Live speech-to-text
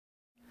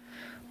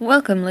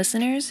Welcome,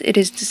 listeners. It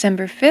is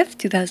December 5th,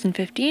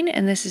 2015,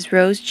 and this is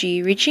Rose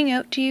G reaching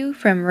out to you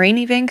from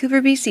rainy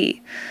Vancouver,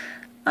 BC.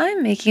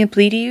 I'm making a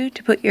plea to you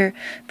to put your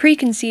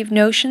preconceived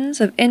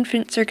notions of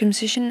infant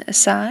circumcision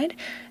aside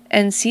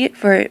and see it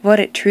for what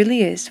it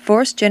truly is,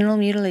 forced genital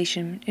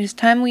mutilation. It is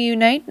time we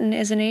unite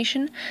as a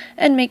nation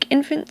and make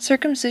infant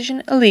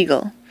circumcision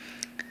illegal.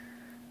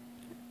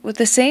 With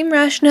the same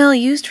rationale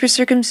used for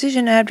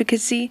circumcision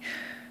advocacy,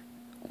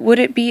 would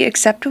it be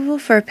acceptable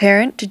for a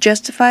parent to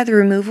justify the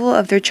removal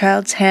of their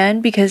child's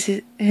hand because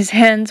his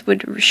hands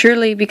would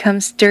surely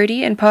become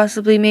sturdy and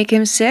possibly make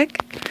him sick?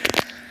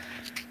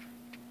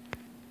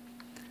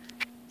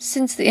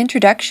 Since the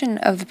introduction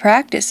of the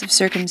practice of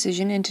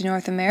circumcision into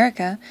North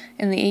America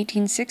in the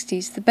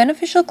 1860s, the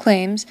beneficial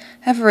claims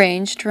have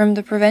ranged from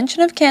the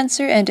prevention of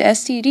cancer and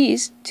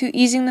STDs to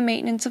easing the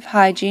maintenance of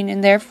hygiene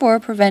and therefore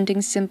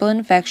preventing simple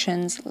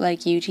infections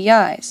like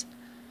UTIs.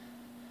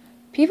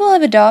 People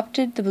have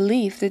adopted the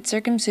belief that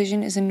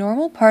circumcision is a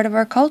normal part of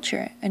our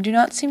culture and do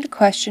not seem to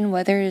question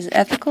whether it is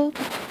ethical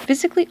to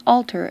physically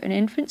alter an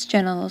infant's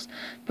genitals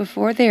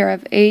before they are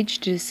of age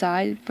to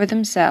decide for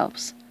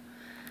themselves.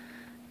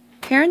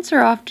 Parents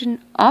are often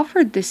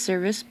offered this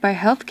service by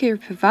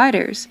healthcare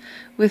providers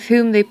with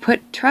whom they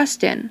put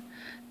trust in.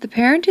 The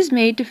parent is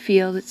made to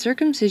feel that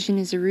circumcision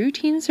is a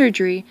routine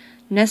surgery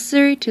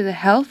necessary to the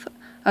health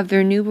of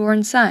their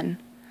newborn son.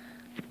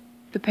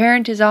 The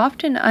parent is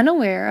often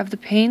unaware of the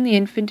pain the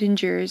infant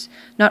endures,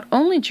 not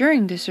only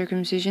during the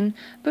circumcision,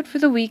 but for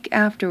the week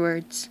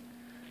afterwards.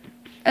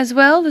 As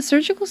well, the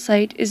surgical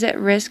site is at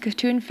risk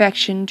to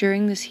infection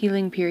during this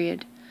healing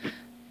period.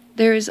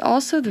 There is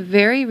also the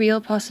very real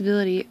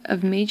possibility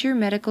of major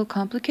medical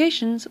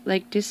complications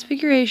like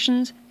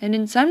disfigurations and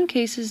in some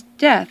cases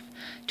death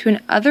to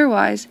an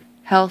otherwise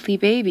healthy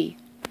baby.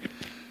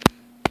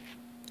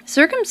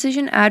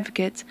 Circumcision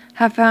advocates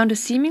have found a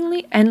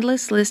seemingly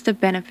endless list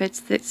of benefits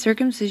that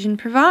circumcision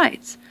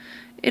provides.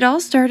 It all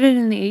started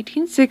in the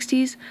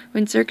 1860s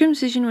when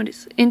circumcision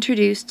was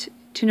introduced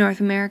to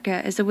North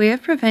America as a way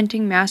of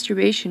preventing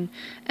masturbation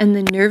and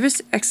the nervous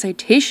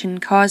excitation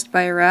caused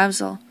by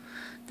arousal.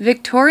 The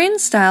Victorian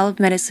style of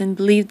medicine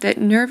believed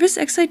that nervous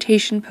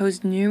excitation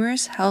posed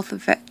numerous health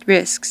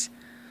risks.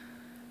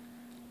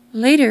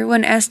 Later,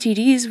 when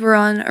STDs were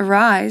on a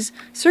rise,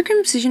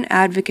 circumcision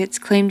advocates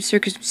claimed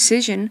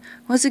circumcision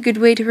was a good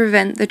way to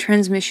prevent the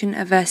transmission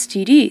of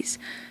STDs,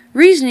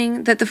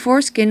 reasoning that the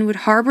foreskin would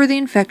harbor the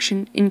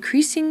infection,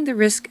 increasing the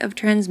risk of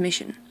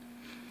transmission.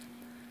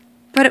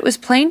 But it was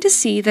plain to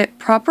see that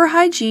proper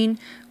hygiene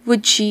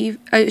would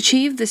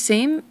achieve the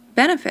same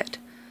benefit.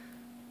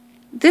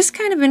 This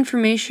kind of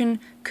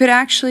information could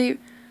actually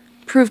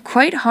prove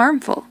quite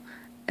harmful,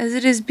 as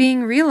it is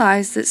being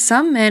realized that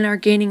some men are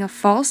gaining a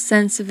false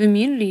sense of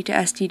immunity to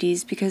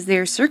STDs because they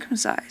are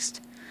circumcised.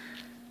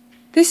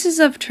 This is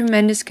of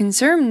tremendous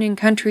concern in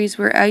countries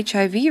where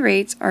HIV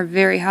rates are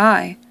very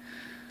high.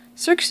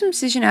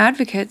 Circumcision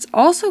advocates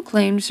also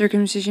claimed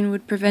circumcision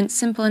would prevent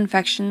simple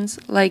infections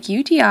like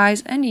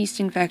UTIs and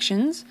yeast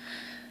infections,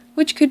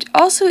 which could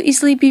also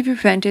easily be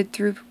prevented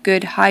through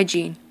good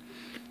hygiene.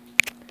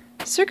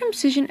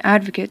 Circumcision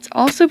advocates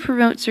also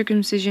promote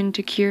circumcision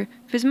to cure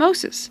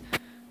phimosis,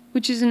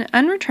 which is an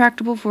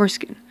unretractable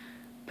foreskin.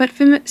 But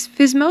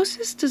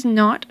phimosis does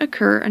not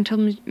occur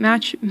until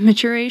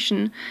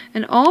maturation,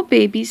 and all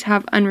babies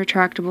have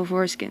unretractable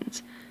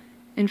foreskins.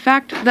 In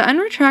fact, the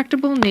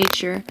unretractable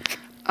nature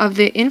of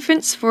the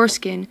infant's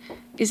foreskin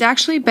is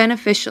actually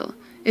beneficial.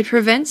 It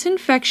prevents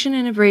infection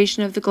and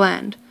abrasion of the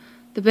gland.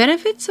 The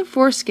benefits of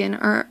foreskin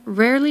are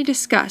rarely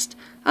discussed.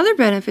 Other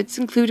benefits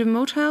include a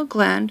motile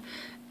gland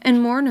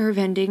and more nerve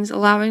endings,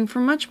 allowing for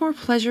much more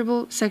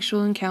pleasurable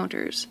sexual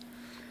encounters.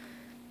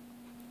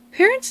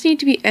 Parents need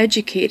to be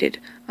educated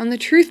on the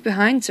truth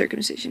behind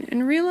circumcision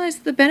and realize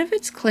that the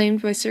benefits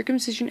claimed by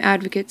circumcision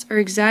advocates are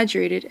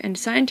exaggerated and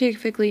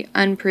scientifically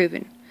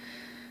unproven.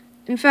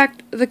 In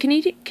fact, the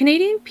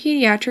Canadian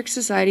Pediatric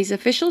Society's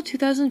official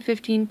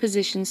 2015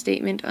 position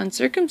statement on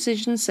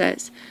circumcision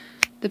says,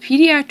 the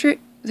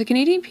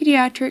Canadian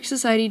Pediatric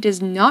Society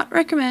does not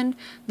recommend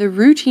the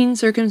routine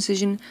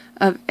circumcision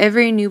of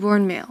every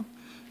newborn male.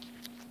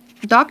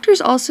 Doctors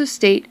also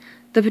state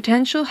the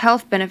potential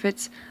health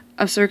benefits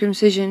of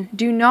circumcision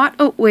do not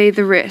outweigh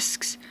the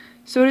risks,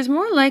 so it is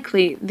more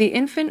likely the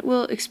infant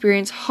will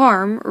experience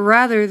harm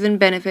rather than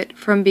benefit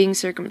from being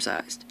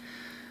circumcised.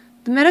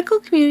 The medical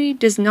community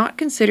does not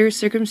consider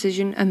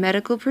circumcision a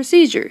medical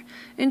procedure.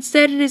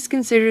 Instead, it is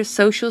considered a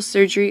social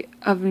surgery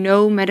of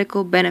no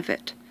medical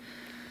benefit.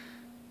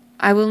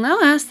 I will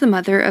now ask the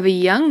mother of a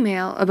young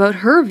male about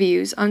her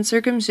views on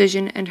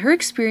circumcision and her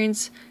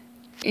experience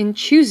in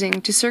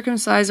choosing to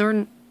circumcise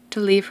or to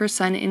leave her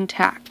son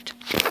intact.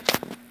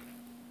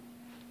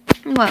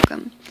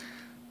 Welcome.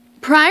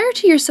 Prior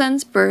to your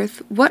son's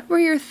birth, what were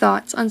your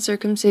thoughts on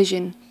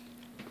circumcision?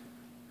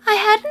 I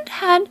hadn't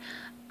had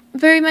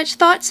very much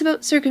thoughts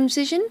about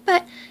circumcision,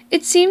 but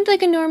it seemed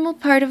like a normal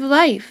part of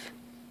life.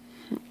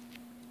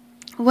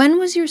 When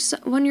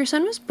your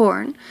son was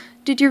born,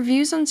 did your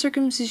views on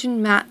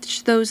circumcision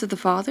match those of the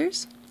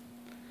fathers?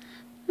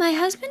 My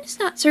husband is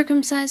not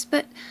circumcised,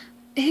 but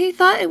he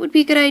thought it would be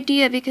a good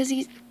idea because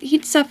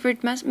he'd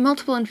suffered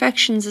multiple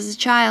infections as a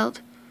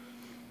child.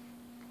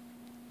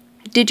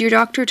 Did your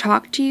doctor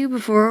talk to you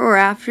before or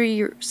after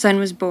your son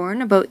was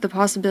born about the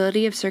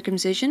possibility of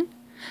circumcision?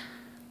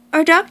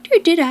 Our doctor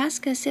did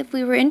ask us if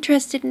we were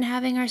interested in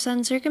having our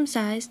son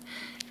circumcised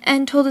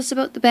and told us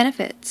about the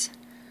benefits.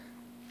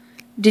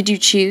 Did you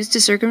choose to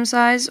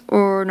circumcise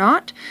or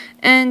not?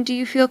 And do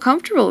you feel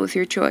comfortable with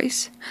your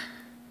choice?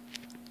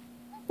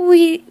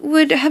 We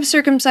would have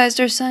circumcised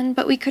our son,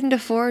 but we couldn't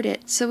afford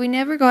it, so we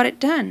never got it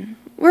done.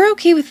 We're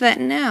okay with that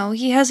now.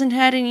 He hasn't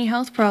had any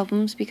health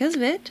problems because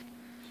of it.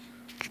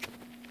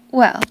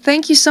 Well,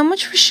 thank you so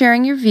much for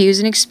sharing your views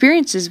and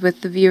experiences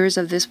with the viewers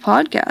of this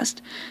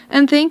podcast.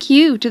 And thank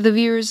you to the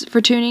viewers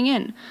for tuning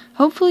in.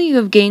 Hopefully you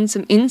have gained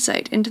some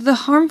insight into the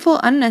harmful,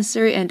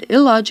 unnecessary, and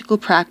illogical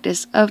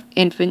practice of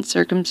infant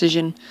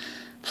circumcision.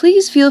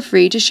 Please feel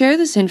free to share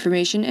this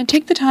information and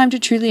take the time to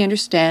truly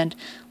understand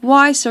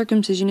why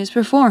circumcision is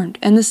performed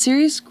and the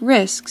serious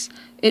risks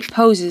it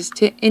poses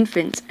to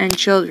infants and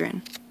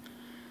children.